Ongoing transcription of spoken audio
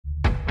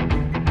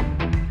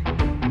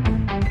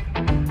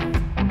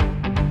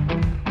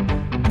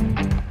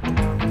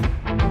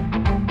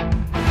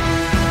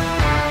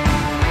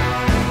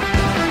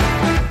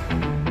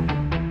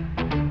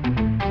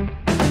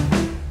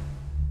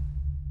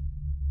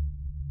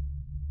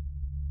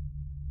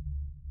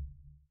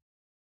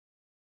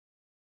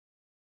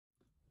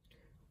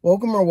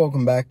Welcome or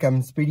welcome back.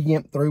 I'm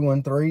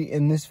SpeedyGimp313.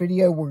 In this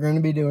video, we're going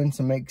to be doing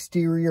some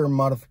exterior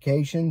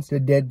modifications to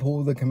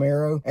Deadpool the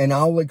Camaro, and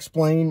I'll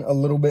explain a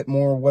little bit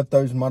more what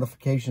those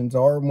modifications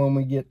are when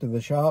we get to the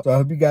shop. So I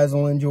hope you guys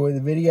will enjoy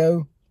the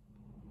video.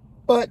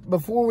 But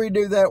before we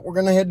do that, we're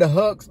going to head to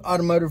Huck's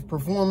Automotive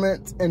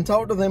Performance and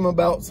talk to them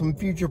about some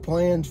future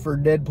plans for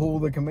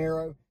Deadpool the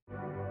Camaro.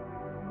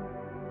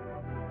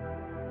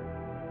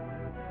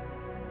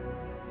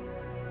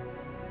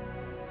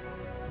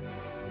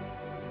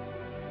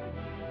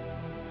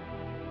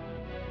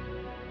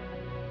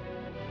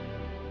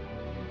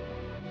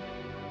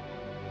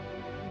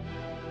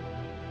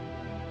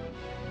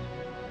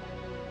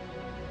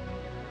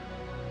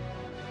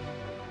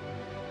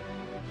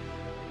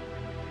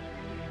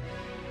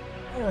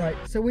 Alright,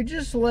 so we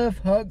just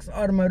left Huck's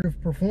Automotive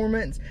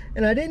Performance,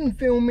 and I didn't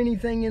film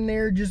anything in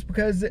there just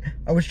because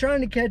I was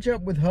trying to catch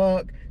up with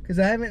Huck, because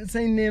I haven't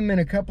seen them in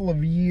a couple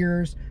of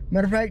years.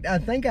 Matter of fact, I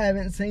think I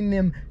haven't seen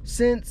them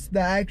since the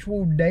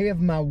actual day of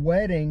my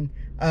wedding.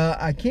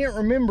 I can't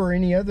remember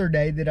any other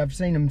day that I've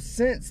seen them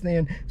since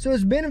then, so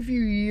it's been a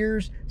few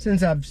years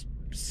since I've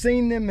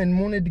seen them and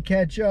wanted to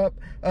catch up.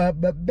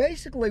 But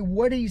basically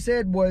what he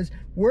said was,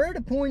 we're at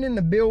a point in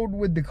the build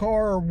with the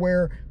car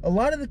where a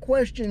lot of the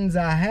questions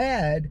I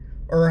had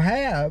or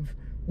have,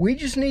 we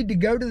just need to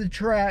go to the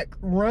track,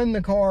 run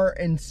the car,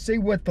 and see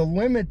what the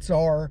limits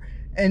are,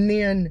 and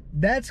then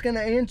that's going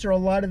to answer a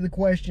lot of the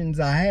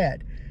questions I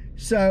had.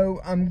 So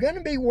I'm going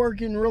to be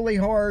working really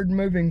hard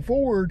moving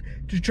forward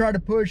to try to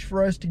push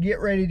for us to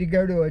get ready to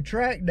go to a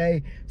track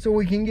day so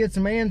we can get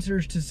some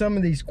answers to some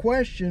of these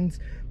questions.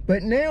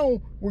 But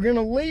now we're going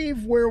to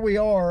leave where we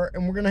are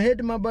and we're going to head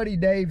to my buddy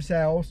Dave's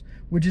house,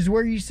 which is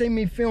where you see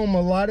me film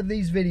a lot of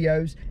these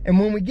videos. And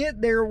when we get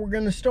there, we're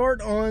going to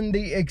start on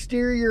the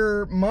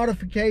exterior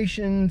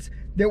modifications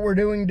that we're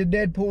doing to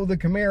Deadpool the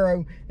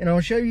Camaro. And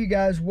I'll show you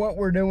guys what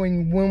we're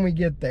doing when we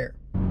get there.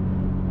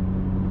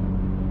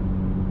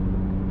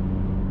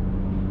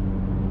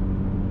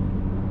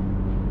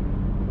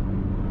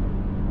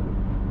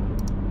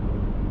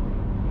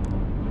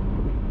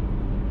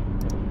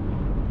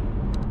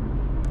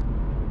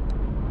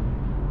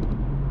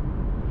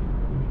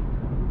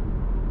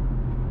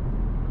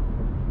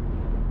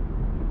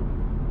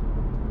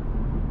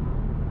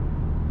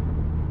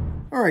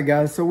 Alright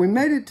guys, so we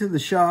made it to the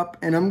shop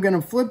and I'm going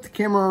to flip the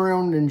camera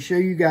around and show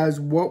you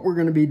guys what we're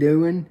going to be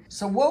doing.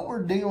 So what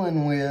we're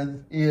dealing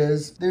with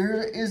is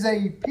there is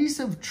a piece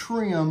of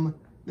trim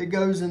that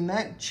goes in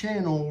that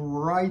channel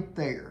right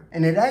there.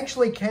 And it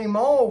actually came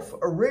off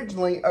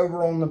originally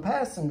over on the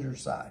passenger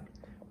side.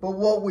 But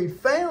what we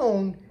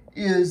found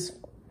is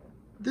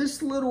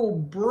this little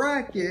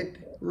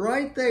bracket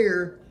right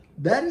there,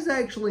 that is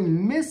actually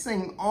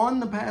missing on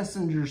the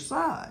passenger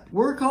side.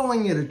 We're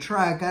calling it a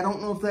track. I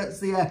don't know if that's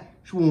the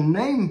actual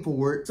name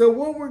for it. So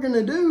what we're going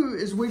to do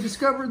is we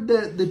discovered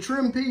that the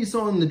trim piece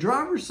on the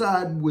driver's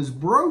side was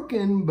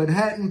broken but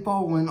hadn't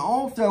fallen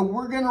off. So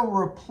we're going to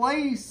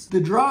replace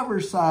the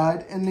driver's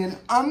side, and then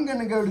I'm going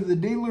to go to the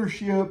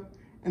dealership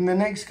in the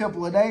next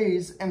couple of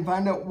days and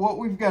find out what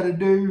we've got to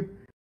do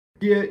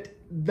to get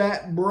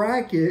that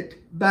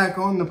bracket back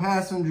on the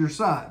passenger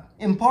side.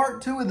 In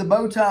part 2 of the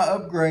bow tie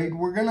upgrade,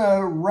 we're going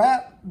to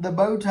wrap the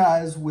bow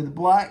ties with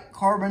black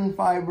carbon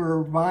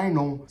fiber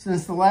vinyl.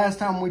 Since the last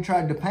time we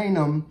tried to paint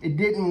them, it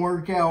didn't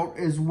work out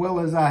as well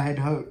as I had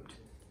hoped.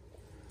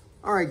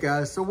 Alright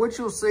guys, so what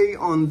you'll see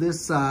on this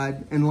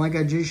side, and like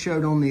I just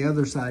showed on the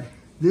other side,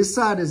 this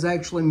side is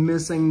actually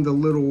missing the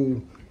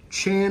little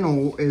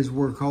channel, as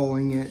we're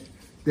calling it,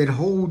 that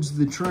holds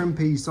the trim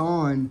piece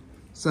on.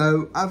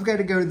 So I've got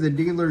to go to the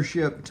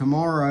dealership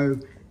tomorrow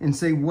and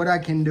see what I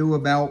can do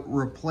about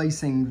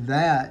replacing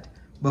that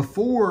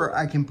before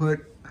I can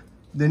put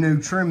the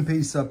new trim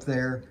piece up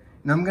there.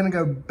 And I'm gonna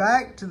go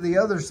back to the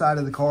other side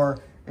of the car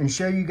and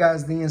show you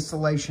guys the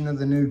installation of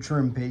the new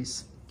trim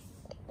piece.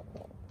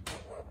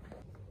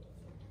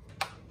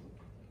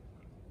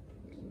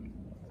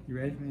 You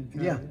ready for me to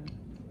try Yeah. that?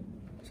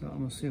 So I'm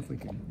gonna see if we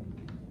can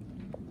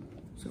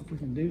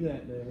do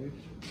that, Dave.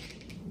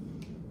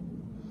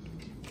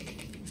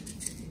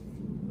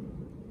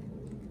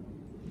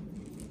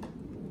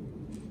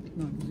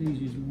 Not as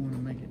easy as we want to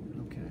make it.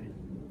 Okay.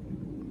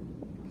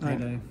 All right,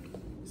 Dave.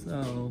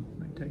 So,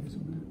 might take us a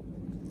minute.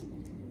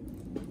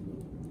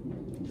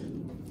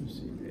 Let's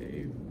see,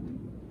 Dave.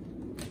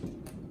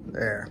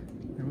 There.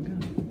 There we go.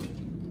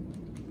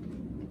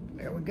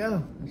 There we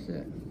go. That's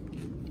it.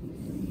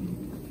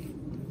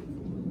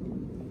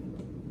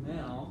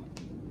 Now,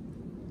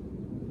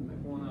 you might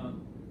want to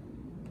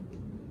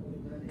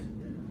hold that in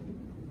there.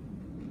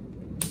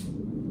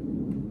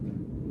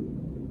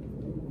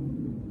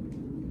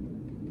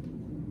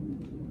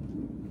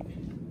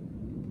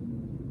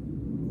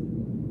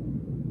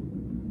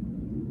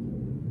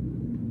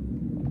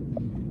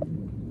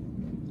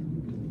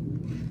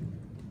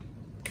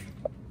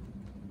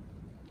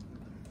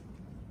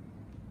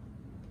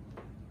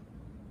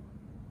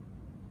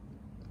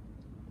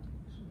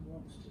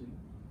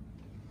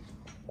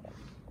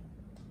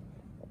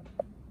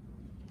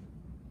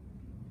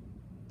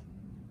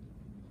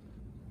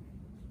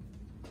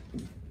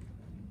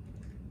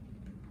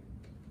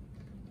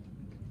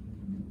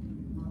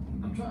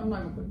 I'm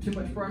not gonna put too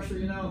much pressure,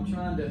 you know, I'm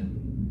trying to,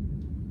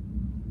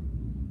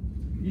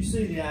 you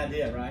see the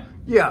idea, right?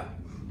 Yeah.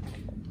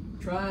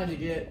 Trying to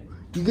get,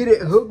 you get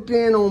it hooked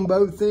in on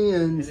both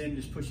ends. and then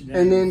just push it down.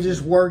 And then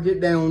just work it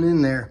down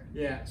in there.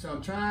 Yeah, so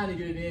I'm trying to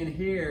get it in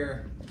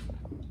here.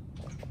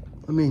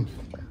 I mean,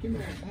 Give me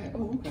that.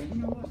 Oh, okay,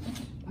 you know what?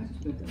 I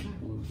just bent that back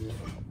a little bit.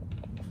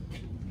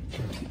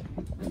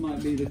 That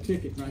might be the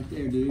ticket right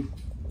there, dude.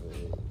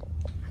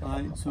 All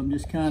right, so I'm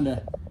just kind of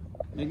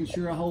making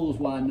sure a hole's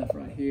wide enough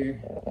right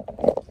here.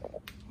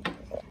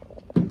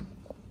 There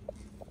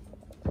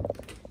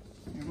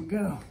we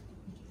go.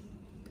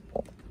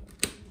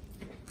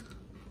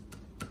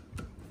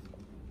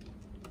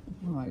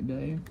 All right,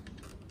 Dave.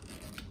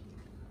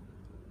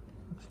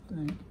 What you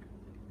think?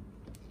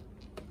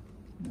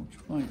 What you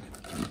think?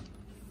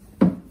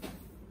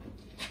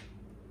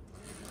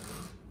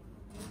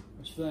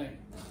 What you think?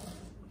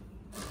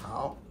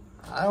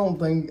 I don't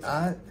think,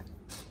 I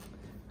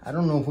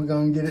don't know if we're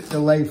gonna get it to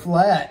lay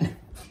flat.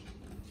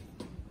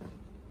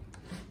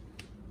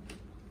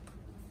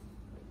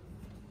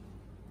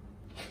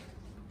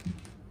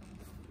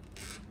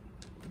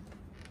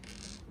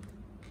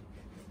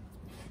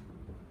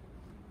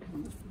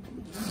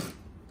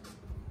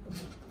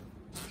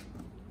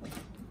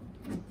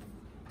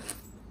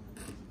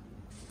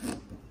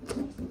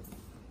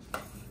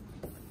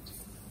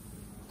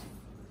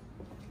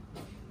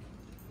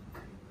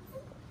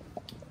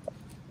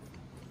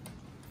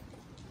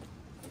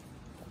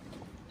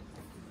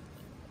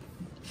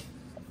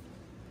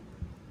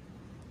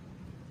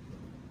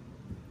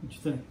 What you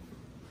think?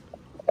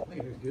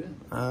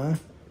 I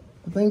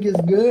think it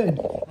was good.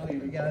 I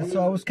think it's good.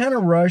 So I was kind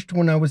of rushed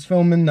when I was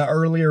filming the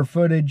earlier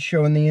footage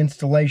showing the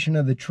installation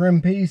of the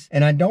trim piece,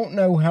 and I don't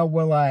know how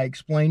well I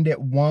explained it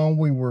while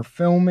we were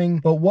filming,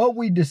 but what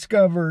we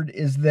discovered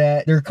is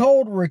that they're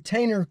called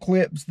retainer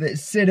clips that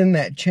sit in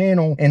that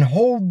channel and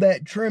hold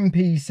that trim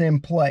piece in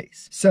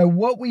place. So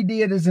what we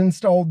did is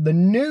installed the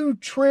new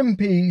trim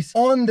piece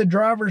on the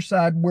driver's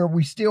side where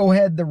we still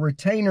had the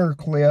retainer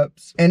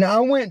clips, and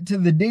I went to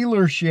the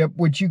dealership,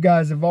 which you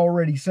guys have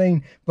already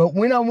seen, but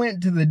when I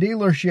went to the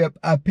dealership,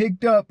 I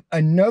picked up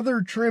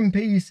another trim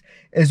piece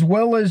as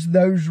well as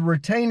those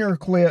retainer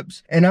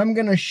clips, and I'm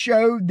going to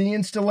show the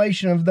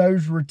installation of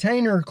those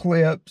retainer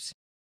clips.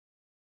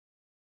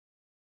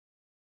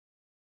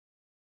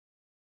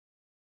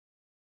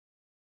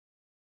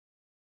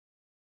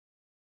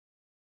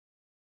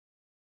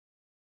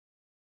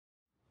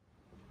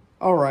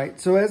 Alright,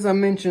 so as I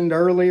mentioned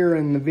earlier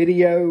in the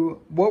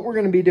video, what we're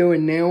going to be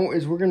doing now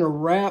is we're going to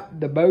wrap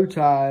the bow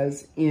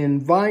ties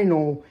in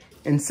vinyl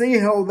and see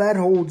how that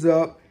holds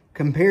up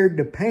compared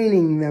to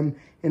painting them.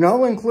 And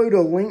I'll include a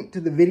link to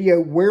the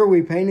video where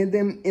we painted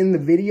them in the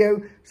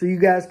video, so you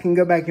guys can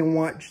go back and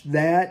watch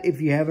that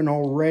if you haven't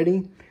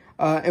already.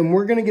 And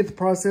we're going to get the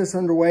process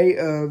underway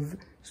of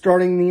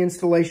starting the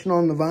installation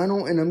on the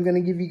vinyl, and I'm going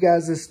to give you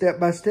guys a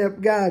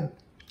step-by-step guide.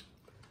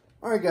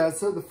 Alright guys,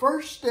 so the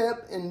first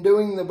step in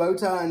doing the bow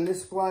tie, and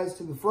this applies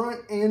to the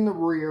front and the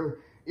rear,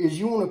 is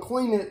you want to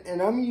clean it,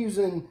 and I'm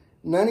using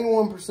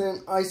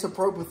 91%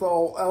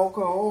 isopropyl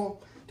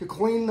alcohol to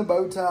clean the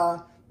bow tie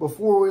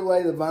before we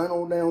lay the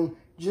vinyl down,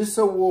 just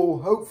so we'll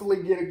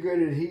hopefully get a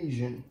good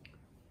adhesion.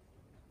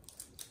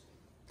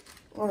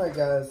 Alright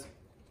guys.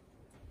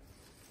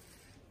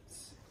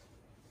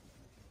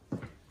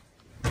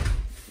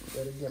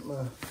 Better get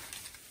my...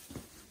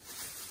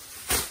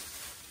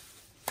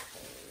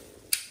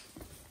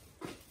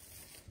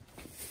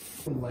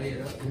 lay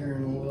it up here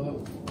and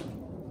look.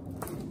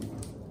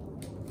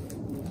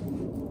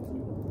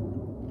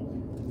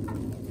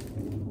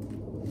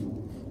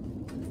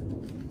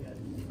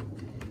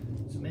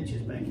 Some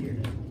inches back here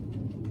now.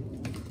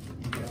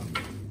 I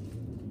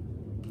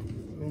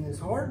mean, it's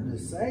hard to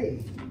say,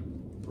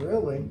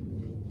 really.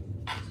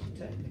 So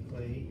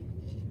technically,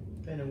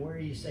 depending on where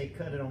you say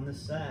cut it on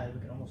this side, we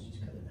could almost just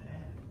cut it in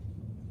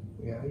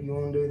half. Yeah, you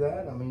want to do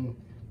that? I mean,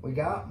 we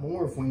got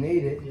more if we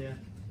need it. Yeah.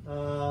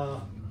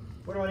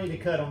 Where do I need to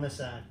cut on this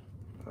side?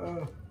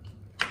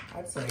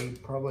 I'd say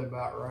probably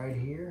about right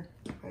here,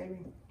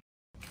 maybe.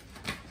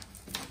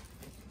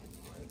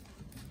 Like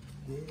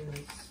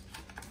this.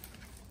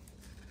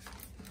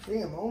 See,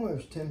 I'm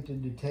almost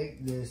tempted to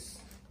take this.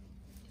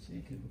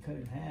 See, could we cut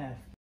it in half?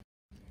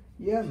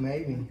 Yeah,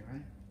 maybe.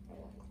 Right?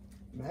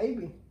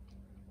 Maybe.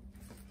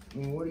 I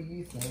mean, what do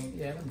you think?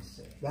 Yeah, let me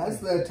see. That's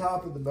the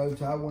top of the bow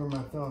tie where my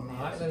thumb is.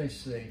 All right, let me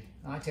see.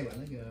 I'll tell you what,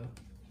 let me go.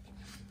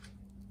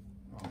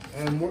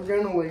 And we're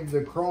going to leave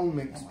the chrome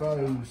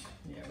exposed.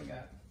 Yeah, we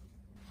got.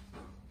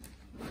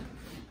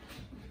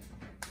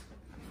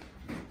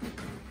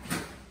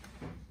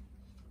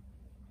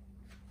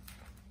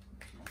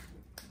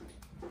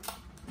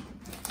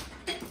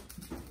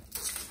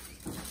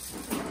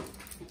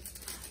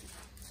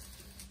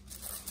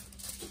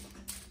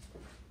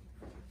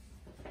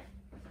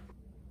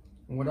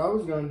 And what I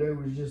was going to do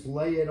was just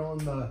lay it on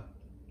the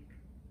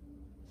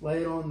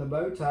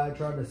bow tie,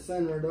 try to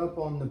center it up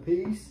on the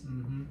piece,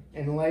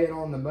 and lay it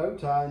on the bow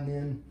tie, and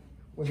then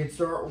we could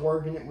start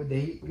working it with the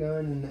heat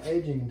gun and the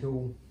edging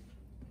tool.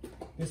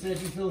 This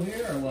edge you feel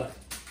here or what?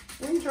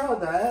 We can try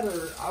that,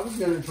 or I was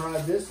gonna try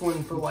this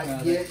one for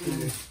like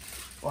getting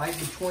like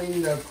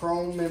between the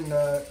chrome and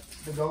the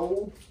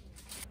gold.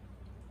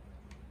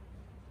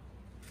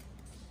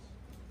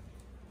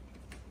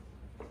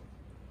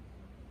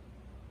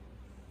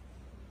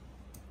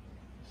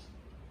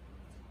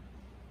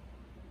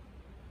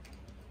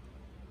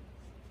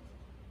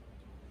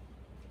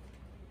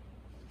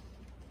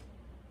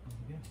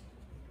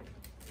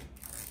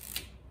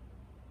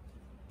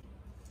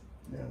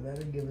 Now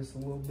that'll give us a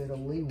little bit of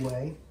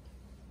leeway.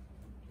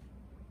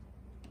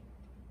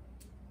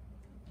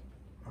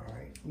 All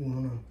right,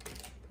 you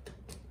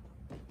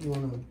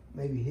wanna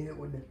maybe hit it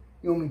with the,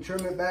 you want me to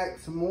trim it back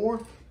some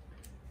more?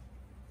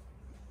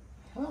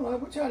 I don't know,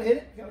 we'll try to hit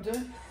it. Go to it.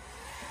 Let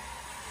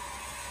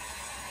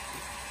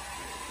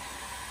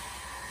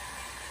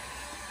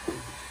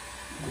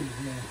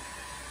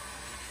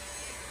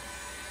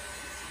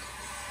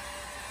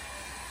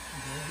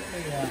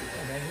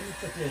me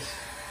put this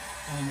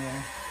on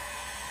there.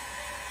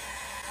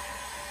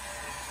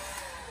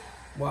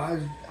 Well,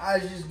 I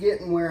was just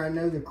getting where I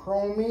know the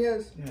chrome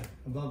is. Yeah,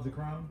 above the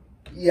chrome.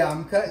 Yeah,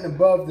 I'm cutting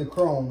above the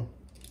chrome.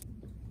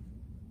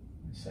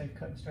 Say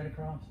cutting straight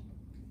across.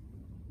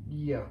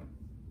 Yeah,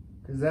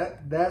 because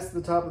that's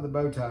the top of the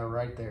bow tie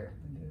right there.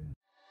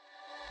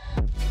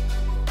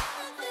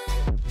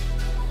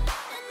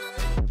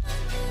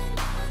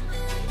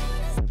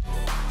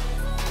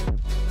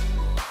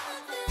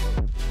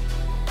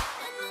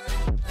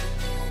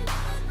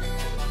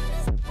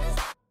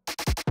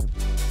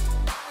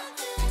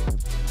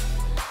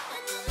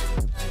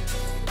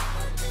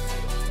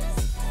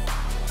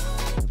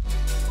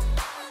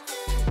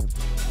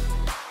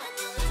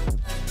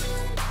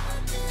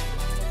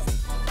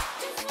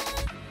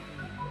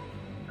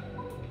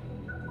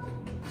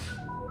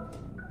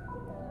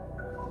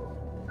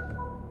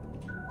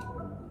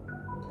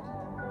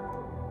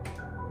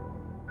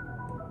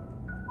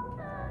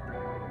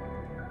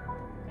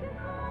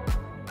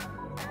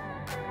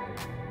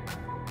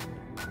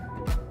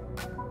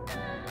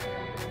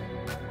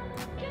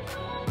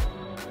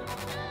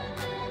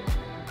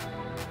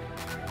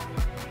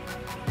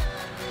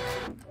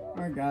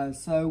 Alright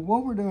guys, so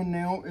what we're doing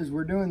now is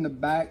we're doing the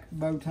back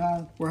bow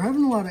tie. We're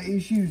having a lot of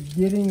issues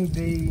getting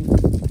the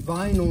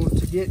vinyl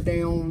to get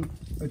down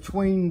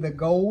between the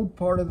gold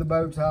part of the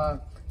bow tie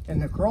and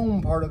the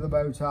chrome part of the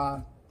bow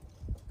tie.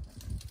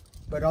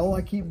 But all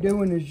I keep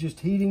doing is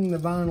just heating the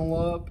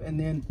vinyl up and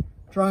then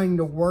trying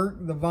to work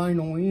the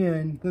vinyl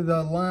in to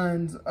the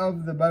lines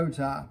of the bow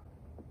tie.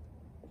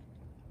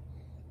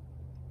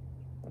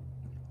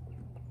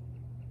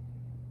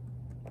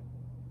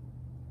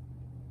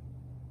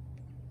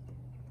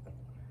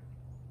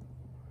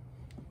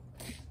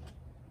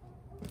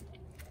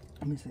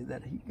 Let me see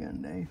that heat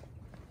gun, Dave,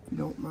 if you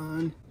don't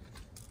mind.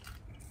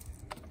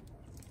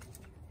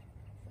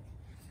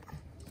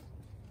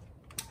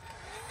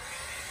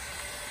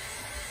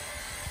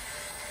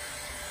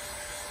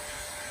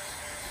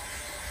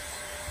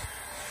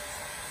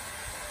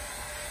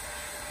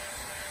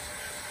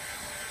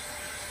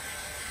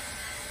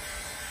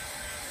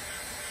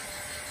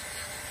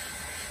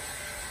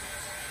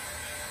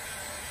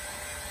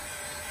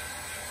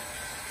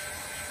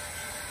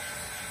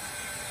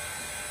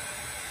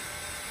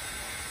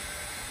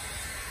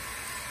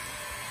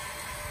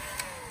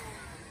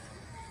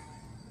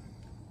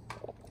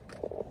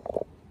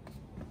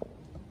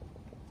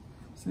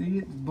 See,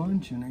 it's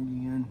bunching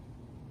again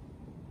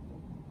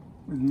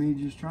with me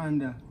just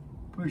trying to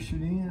push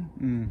it in.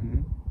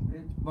 Mm-hmm.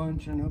 It's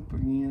bunching up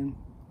again.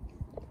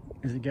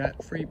 Has it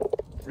got free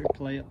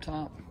play up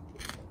top?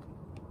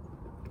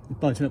 It's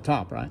bunching up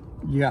top, right?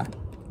 Yeah.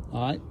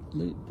 All right,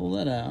 pull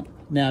that out.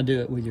 Now do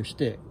it with your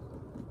stick.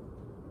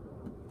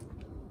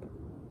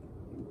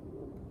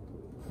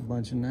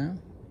 Bunching now?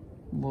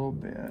 A little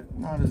bit,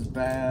 not as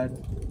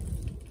bad.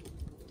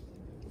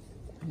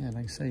 Yeah,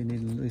 like I say, you need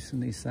to loosen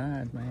these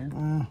sides,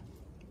 man.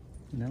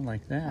 You know,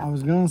 like that. I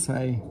was gonna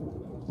say,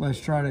 let's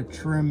try to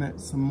trim it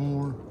some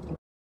more.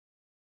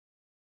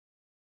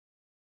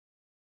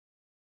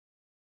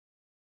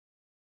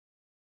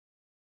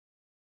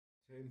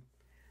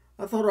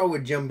 I thought I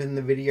would jump in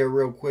the video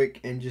real quick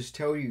and just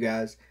tell you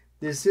guys,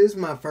 this is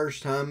my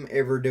first time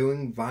ever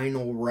doing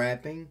vinyl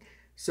wrapping.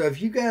 So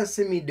if you guys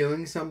see me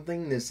doing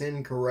something that's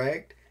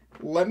incorrect,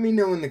 let me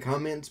know in the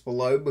comments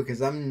below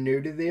because I'm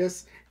new to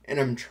this and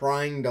I'm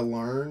trying to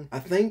learn. I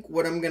think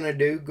what I'm going to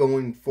do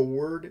going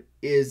forward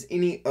is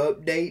any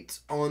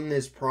updates on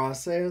this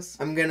process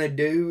I'm going to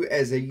do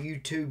as a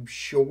YouTube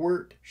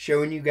short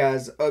showing you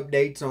guys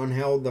updates on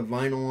how the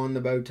vinyl on the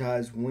bow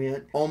ties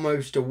went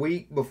almost a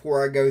week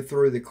before I go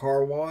through the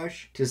car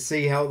wash to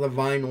see how the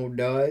vinyl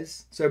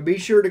does. So be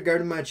sure to go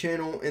to my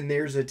channel and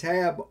there's a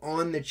tab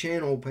on the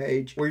channel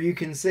page where you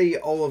can see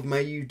all of my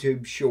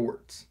YouTube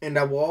shorts. And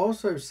I will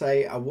also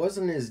say I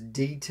wasn't as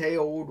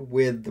detailed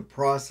with the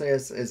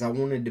process as I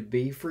wanted to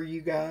be for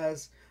you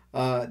guys.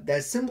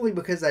 That's simply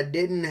because I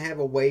didn't have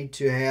a way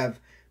to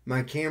have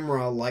my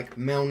camera like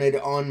mounted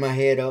on my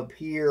head up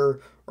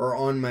here or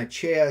on my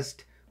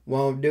chest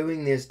while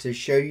doing this to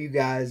show you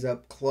guys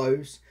up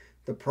close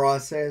the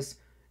process.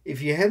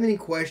 If you have any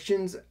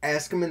questions,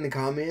 ask them in the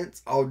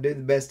comments. I'll do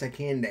the best I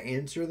can to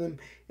answer them.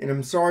 And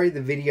I'm sorry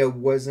the video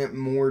wasn't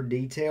more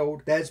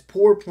detailed. That's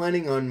poor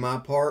planning on my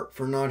part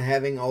for not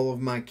having all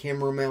of my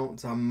camera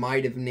mounts I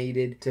might have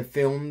needed to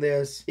film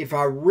this. If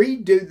I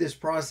redo this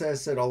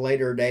process at a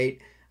later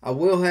date, I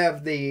will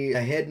have the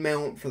head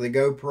mount for the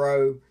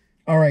GoPro.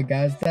 Alright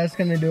guys, that's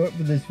going to do it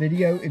for this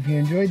video. If you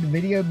enjoyed the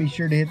video, be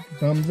sure to hit the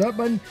thumbs up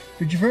button.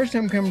 If it's your first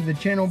time coming to the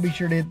channel, be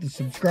sure to hit the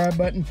subscribe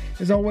button.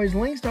 As always,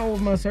 links to all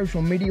of my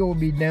social media will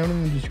be down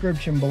in the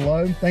description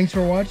below. Thanks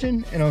for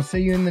watching, and I'll see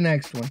you in the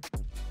next one.